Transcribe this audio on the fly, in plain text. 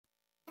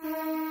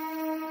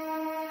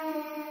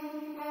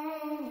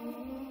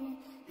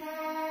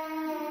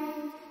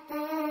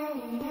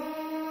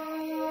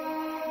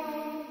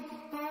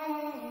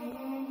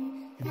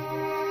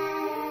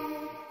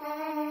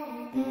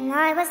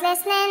was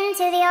listening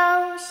to the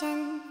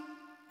ocean.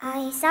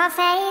 I saw a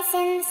face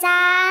in the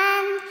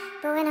sand,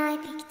 but when I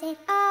picked it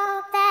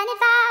up, then it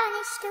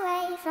vanished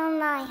away from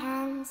my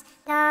hands.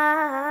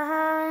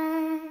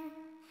 Darn.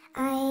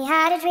 I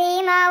had a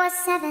dream I was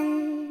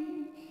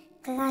 7,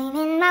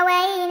 climbing my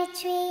way in a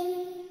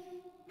tree.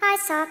 I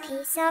saw a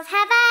piece of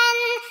heaven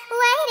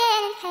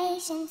waiting in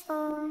patience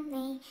for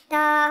me.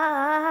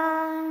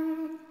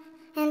 Darn.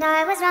 And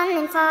I was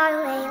running far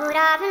away. Would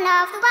I run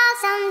off the world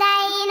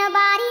someday?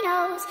 Nobody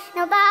knows,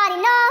 nobody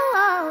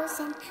knows.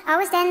 And I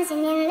was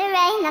dancing in the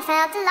rain. I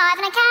felt alive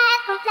and I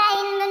can't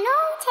complain. But no,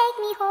 take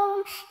me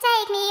home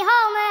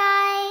where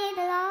I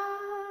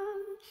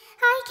belong.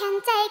 I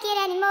can't take it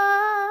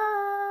anymore.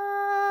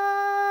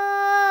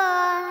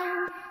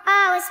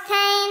 I was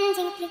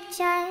painting a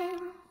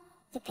picture.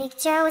 The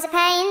picture was a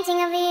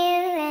painting of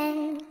you,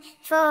 and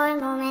for a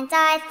moment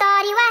I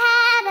thought you were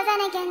here, but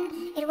then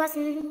again it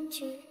wasn't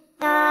true.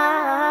 And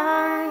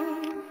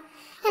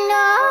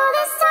all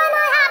this time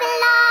I have been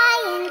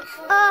lying,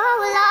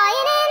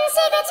 lying in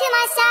secret to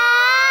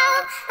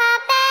myself.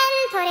 I've been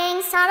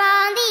putting sorrow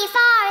on the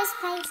forest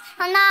place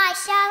on my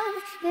shelf.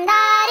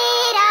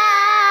 Da-dee-da.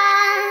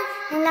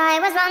 And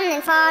I was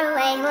running far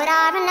away. Would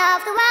I run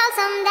off the world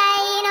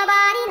someday?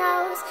 Nobody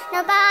knows,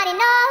 nobody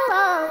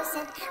knows.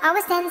 And I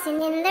was dancing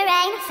in the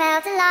rain. I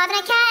felt alive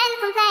and I can't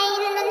complain.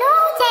 But no,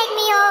 take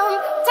me home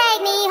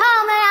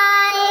where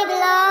I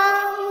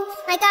belong.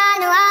 I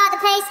got no other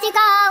place to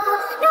go.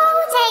 No,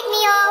 take me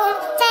home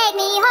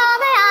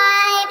where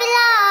I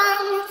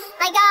belong.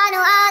 I got no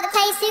other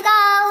place to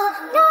go.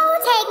 No,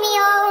 take me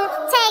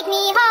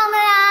home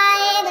where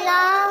I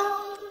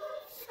belong.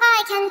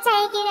 I can't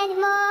take it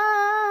anymore.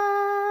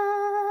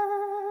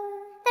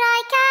 But I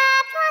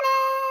kept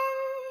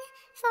running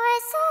for a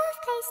soft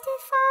place to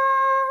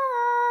fall.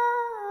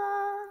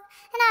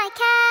 And I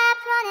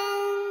kept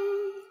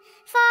running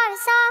for a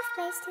soft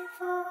place to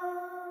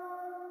fall.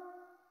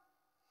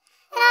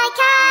 And I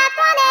kept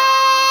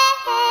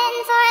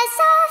running for a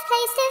soft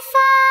place to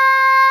fall.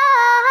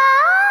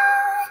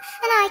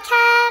 And I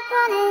kept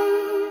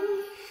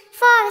running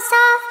for a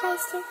soft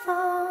place to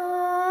fall.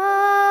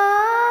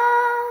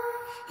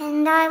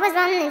 And I was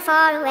running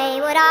far away.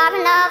 Would I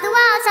run off the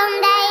world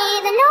someday?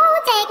 But no,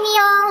 take me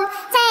home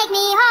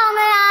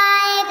where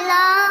I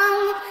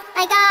belong.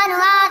 I got no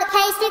other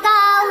place to go.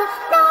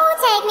 No,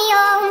 take me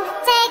home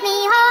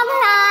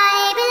where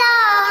I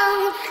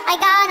belong. I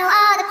got no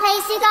other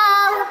place to go.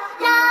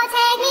 No,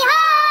 take me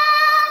home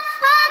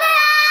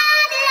where I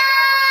belong.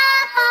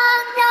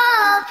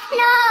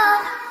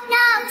 No,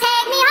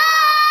 take me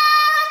home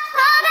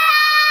where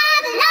I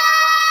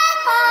belong.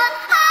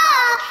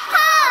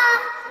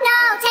 No,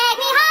 take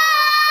me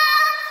home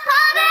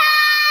where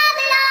I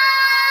belong.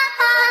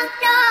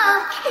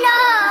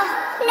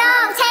 No,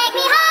 take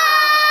me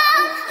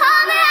home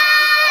where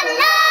I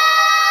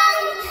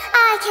belong.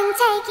 I can't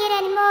take it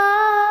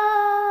anymore.